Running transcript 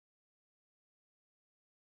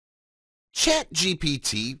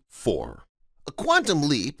ChatGPT 4, a quantum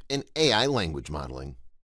leap in AI language modeling.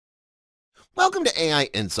 Welcome to AI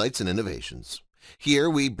Insights and Innovations. Here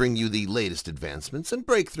we bring you the latest advancements and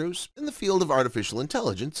breakthroughs in the field of artificial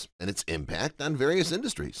intelligence and its impact on various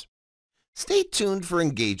industries. Stay tuned for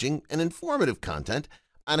engaging and informative content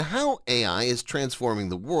on how AI is transforming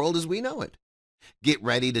the world as we know it. Get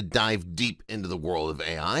ready to dive deep into the world of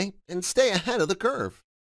AI and stay ahead of the curve.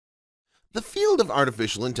 The field of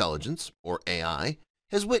artificial intelligence, or AI,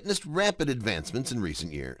 has witnessed rapid advancements in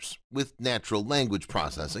recent years, with natural language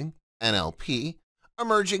processing, NLP,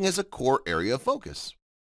 emerging as a core area of focus.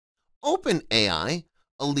 OpenAI,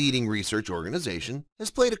 a leading research organization,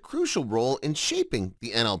 has played a crucial role in shaping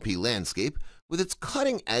the NLP landscape with its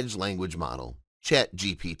cutting-edge language model,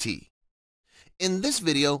 ChatGPT. In this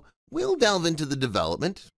video, we'll delve into the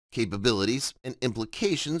development, capabilities, and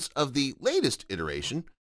implications of the latest iteration,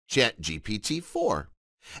 ChatGPT 4,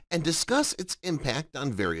 and discuss its impact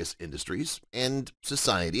on various industries and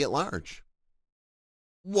society at large.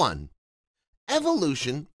 1.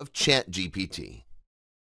 Evolution of ChatGPT.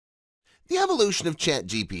 The evolution of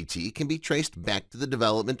ChatGPT can be traced back to the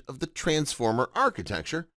development of the transformer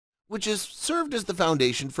architecture, which has served as the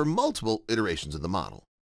foundation for multiple iterations of the model.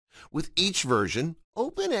 With each version,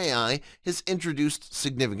 OpenAI has introduced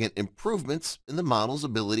significant improvements in the model's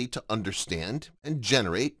ability to understand and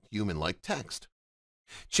generate human-like text.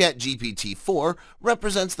 ChatGPT 4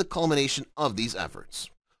 represents the culmination of these efforts,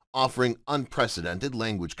 offering unprecedented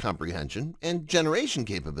language comprehension and generation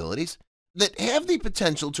capabilities that have the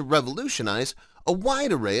potential to revolutionize a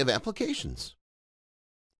wide array of applications.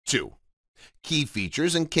 2. Key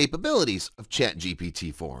features and capabilities of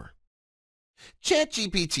ChatGPT 4.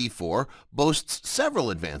 ChatGPT 4 boasts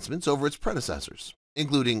several advancements over its predecessors,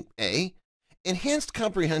 including A. Enhanced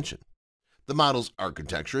comprehension. The model's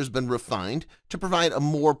architecture has been refined to provide a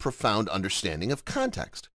more profound understanding of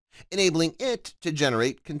context, enabling it to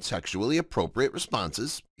generate contextually appropriate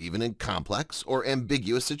responses, even in complex or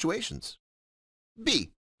ambiguous situations.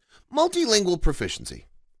 B. Multilingual proficiency.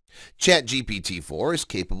 ChatGPT 4 is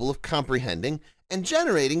capable of comprehending and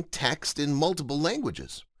generating text in multiple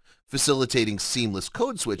languages, facilitating seamless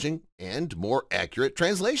code switching and more accurate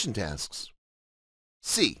translation tasks.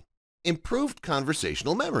 C. Improved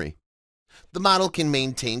conversational memory. The model can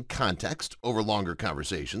maintain context over longer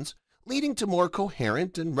conversations, leading to more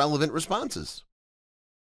coherent and relevant responses.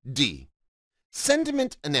 D.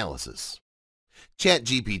 Sentiment analysis.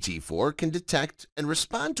 ChatGPT 4 can detect and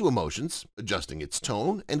respond to emotions, adjusting its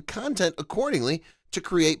tone and content accordingly to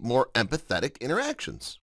create more empathetic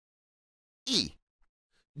interactions. E.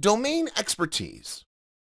 Domain expertise.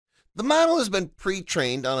 The model has been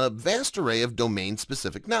pre-trained on a vast array of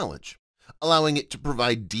domain-specific knowledge, allowing it to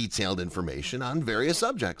provide detailed information on various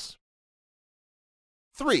subjects.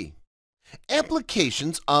 3.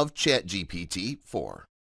 Applications of ChatGPT 4.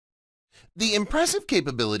 The impressive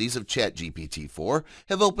capabilities of ChatGPT 4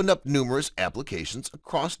 have opened up numerous applications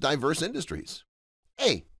across diverse industries.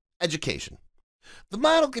 A. Education. The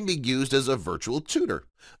model can be used as a virtual tutor,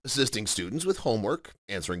 assisting students with homework,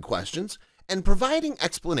 answering questions, and providing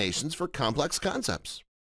explanations for complex concepts.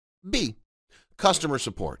 B. Customer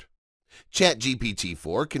support. ChatGPT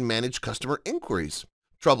 4 can manage customer inquiries,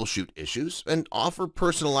 troubleshoot issues, and offer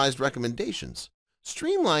personalized recommendations,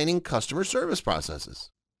 streamlining customer service processes.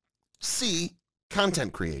 C.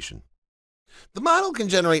 Content creation. The model can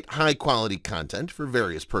generate high-quality content for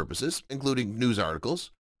various purposes, including news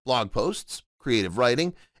articles, blog posts, creative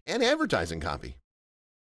writing, and advertising copy.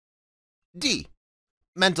 D.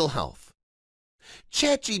 Mental health.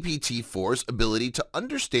 ChatGPT 4's ability to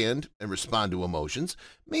understand and respond to emotions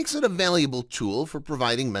makes it a valuable tool for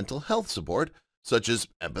providing mental health support, such as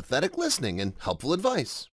empathetic listening and helpful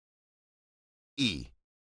advice. E.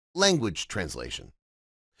 Language translation.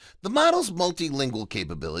 The model's multilingual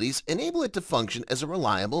capabilities enable it to function as a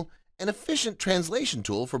reliable and efficient translation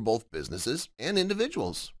tool for both businesses and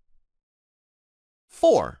individuals.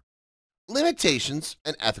 4. Limitations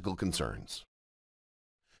and ethical concerns.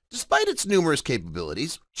 Despite its numerous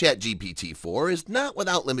capabilities, ChatGPT 4 is not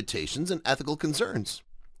without limitations and ethical concerns.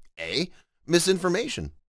 A.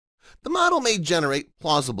 Misinformation. The model may generate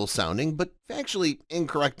plausible-sounding but factually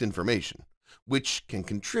incorrect information, which can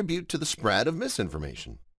contribute to the spread of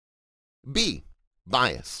misinformation. B.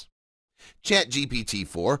 Bias. ChatGPT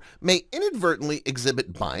 4 may inadvertently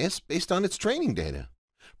exhibit bias based on its training data,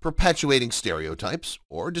 perpetuating stereotypes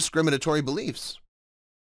or discriminatory beliefs.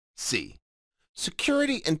 C.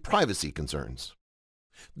 Security and privacy concerns.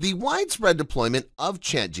 The widespread deployment of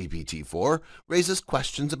ChatGPT 4 raises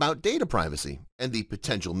questions about data privacy and the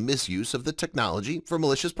potential misuse of the technology for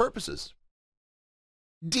malicious purposes.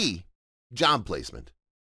 D. Job placement.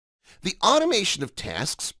 The automation of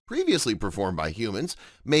tasks previously performed by humans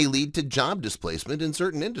may lead to job displacement in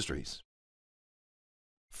certain industries.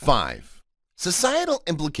 5. Societal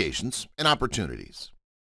implications and opportunities.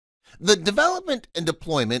 The development and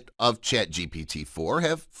deployment of ChatGPT-4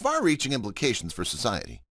 have far-reaching implications for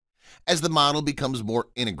society. As the model becomes more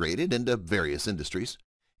integrated into various industries,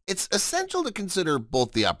 it's essential to consider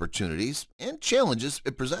both the opportunities and challenges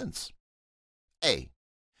it presents. A.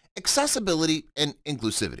 Accessibility and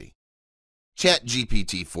inclusivity.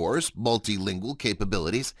 ChatGPT-4's multilingual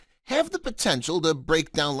capabilities have the potential to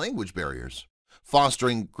break down language barriers,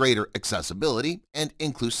 fostering greater accessibility and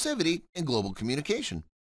inclusivity in global communication.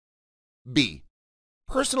 B.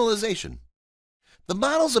 Personalization. The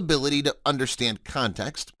model's ability to understand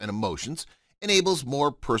context and emotions enables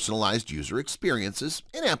more personalized user experiences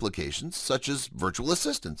in applications such as virtual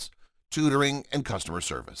assistants, tutoring, and customer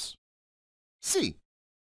service. C.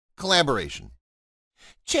 Collaboration.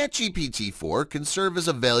 ChatGPT-4 can serve as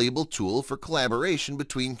a valuable tool for collaboration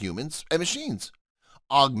between humans and machines,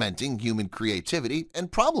 augmenting human creativity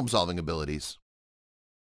and problem-solving abilities.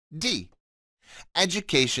 D.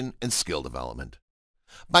 Education and skill development.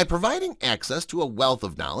 By providing access to a wealth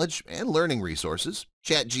of knowledge and learning resources,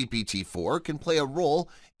 ChatGPT-4 can play a role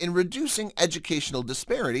in reducing educational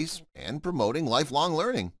disparities and promoting lifelong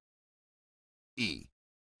learning. E.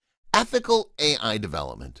 Ethical AI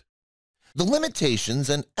development. The limitations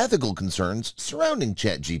and ethical concerns surrounding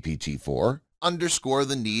ChatGPT-4 underscore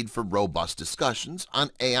the need for robust discussions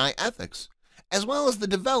on AI ethics, as well as the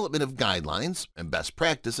development of guidelines and best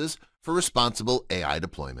practices for responsible AI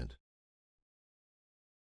deployment.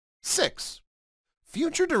 6.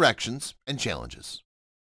 Future directions and challenges.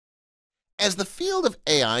 As the field of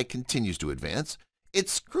AI continues to advance,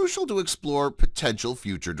 it's crucial to explore potential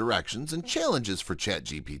future directions and challenges for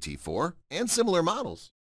ChatGPT-4 and similar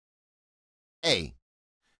models. A.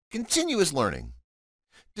 Continuous learning.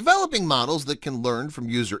 Developing models that can learn from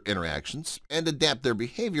user interactions and adapt their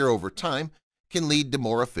behavior over time can lead to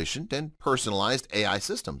more efficient and personalized AI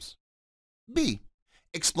systems. B.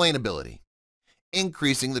 Explainability.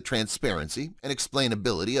 Increasing the transparency and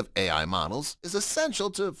explainability of AI models is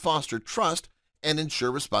essential to foster trust and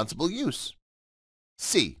ensure responsible use.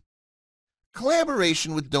 C.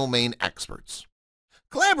 Collaboration with domain experts.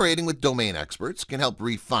 Collaborating with domain experts can help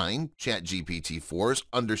refine ChatGPT-4's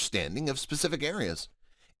understanding of specific areas,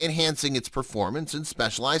 enhancing its performance in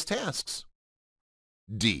specialized tasks.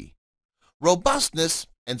 D. Robustness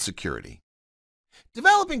and security.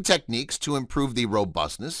 Developing techniques to improve the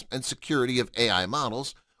robustness and security of AI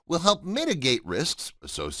models will help mitigate risks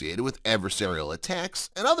associated with adversarial attacks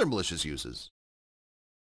and other malicious uses.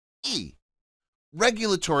 E.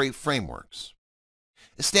 Regulatory frameworks.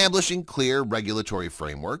 Establishing clear regulatory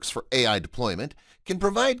frameworks for AI deployment can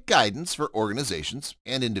provide guidance for organizations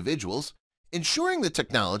and individuals, ensuring the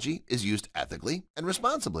technology is used ethically and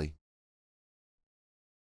responsibly.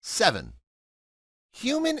 7.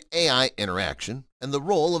 Human-AI interaction and the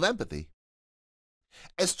role of empathy.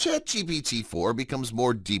 As ChatGPT-4 becomes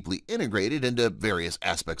more deeply integrated into various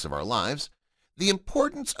aspects of our lives, the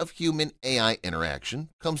importance of human-AI interaction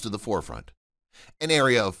comes to the forefront. An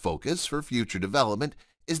area of focus for future development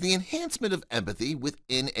is the enhancement of empathy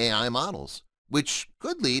within AI models, which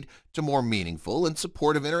could lead to more meaningful and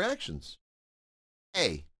supportive interactions.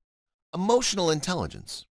 A. Emotional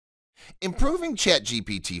intelligence. Improving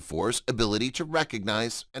ChatGPT-4's ability to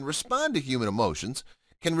recognize and respond to human emotions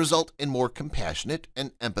can result in more compassionate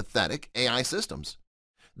and empathetic AI systems.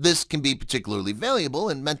 This can be particularly valuable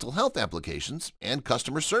in mental health applications and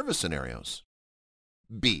customer service scenarios.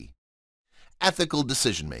 B. Ethical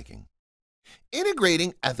decision-making.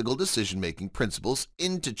 Integrating ethical decision-making principles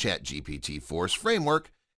into ChatGPT-4's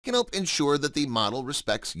framework can help ensure that the model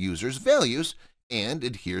respects users' values and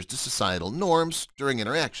adheres to societal norms during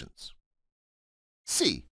interactions.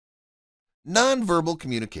 C. Nonverbal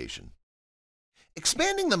communication.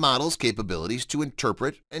 Expanding the model's capabilities to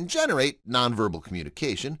interpret and generate nonverbal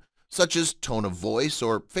communication, such as tone of voice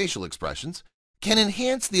or facial expressions, can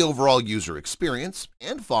enhance the overall user experience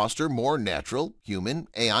and foster more natural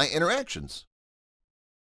human-AI interactions.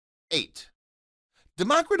 8.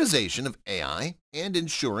 Democratization of AI and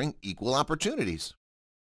ensuring equal opportunities.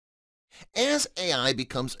 As AI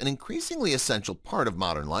becomes an increasingly essential part of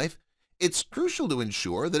modern life, it's crucial to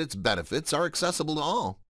ensure that its benefits are accessible to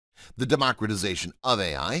all. The democratization of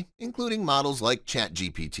AI, including models like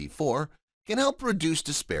ChatGPT-4, can help reduce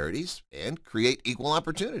disparities and create equal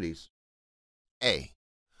opportunities. A.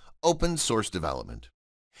 Open source development.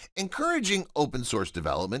 Encouraging open source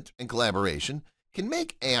development and collaboration can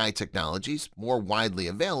make AI technologies more widely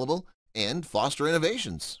available and foster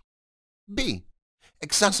innovations. B.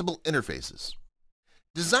 Accessible interfaces.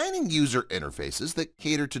 Designing user interfaces that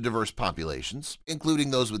cater to diverse populations,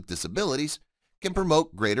 including those with disabilities, can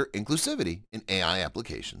promote greater inclusivity in AI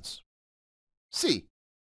applications. C.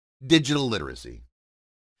 Digital literacy.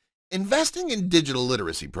 Investing in digital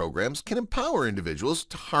literacy programs can empower individuals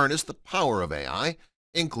to harness the power of AI,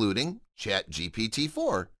 including ChatGPT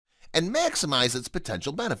 4, and maximize its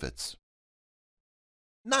potential benefits.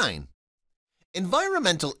 9.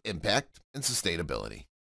 Environmental impact and sustainability.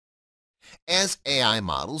 As AI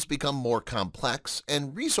models become more complex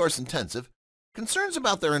and resource-intensive, concerns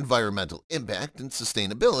about their environmental impact and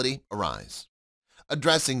sustainability arise.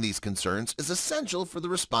 Addressing these concerns is essential for the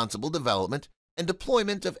responsible development and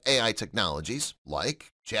deployment of AI technologies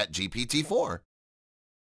like ChatGPT 4.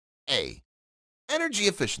 A. Energy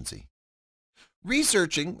efficiency.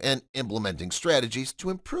 Researching and implementing strategies to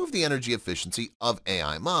improve the energy efficiency of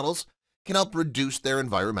AI models can help reduce their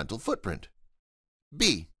environmental footprint.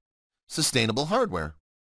 B. Sustainable hardware.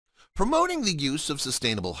 Promoting the use of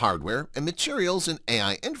sustainable hardware and materials in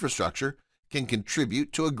AI infrastructure can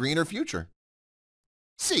contribute to a greener future.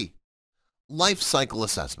 C. Life cycle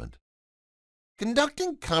assessment.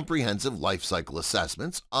 Conducting comprehensive life cycle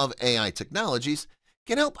assessments of AI technologies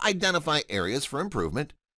can help identify areas for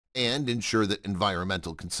improvement and ensure that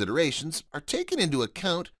environmental considerations are taken into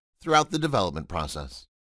account throughout the development process.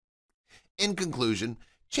 In conclusion,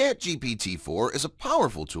 ChatGPT 4 is a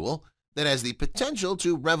powerful tool that has the potential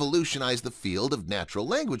to revolutionize the field of natural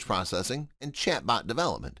language processing and chatbot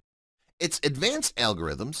development. Its advanced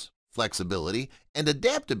algorithms, flexibility, and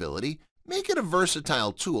adaptability make it a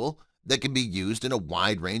versatile tool that can be used in a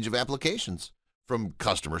wide range of applications, from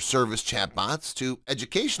customer service chatbots to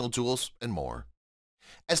educational tools and more.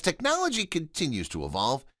 As technology continues to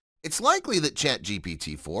evolve, it's likely that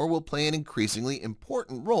ChatGPT 4 will play an increasingly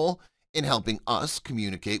important role in helping us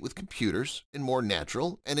communicate with computers in more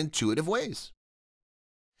natural and intuitive ways.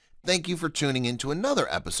 Thank you for tuning in to another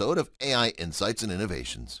episode of AI Insights and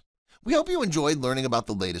Innovations. We hope you enjoyed learning about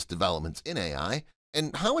the latest developments in AI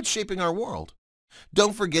and how it's shaping our world.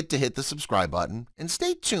 Don't forget to hit the subscribe button and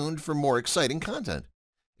stay tuned for more exciting content.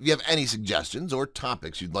 If you have any suggestions or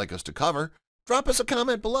topics you'd like us to cover, drop us a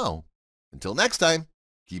comment below. Until next time,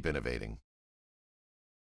 keep innovating.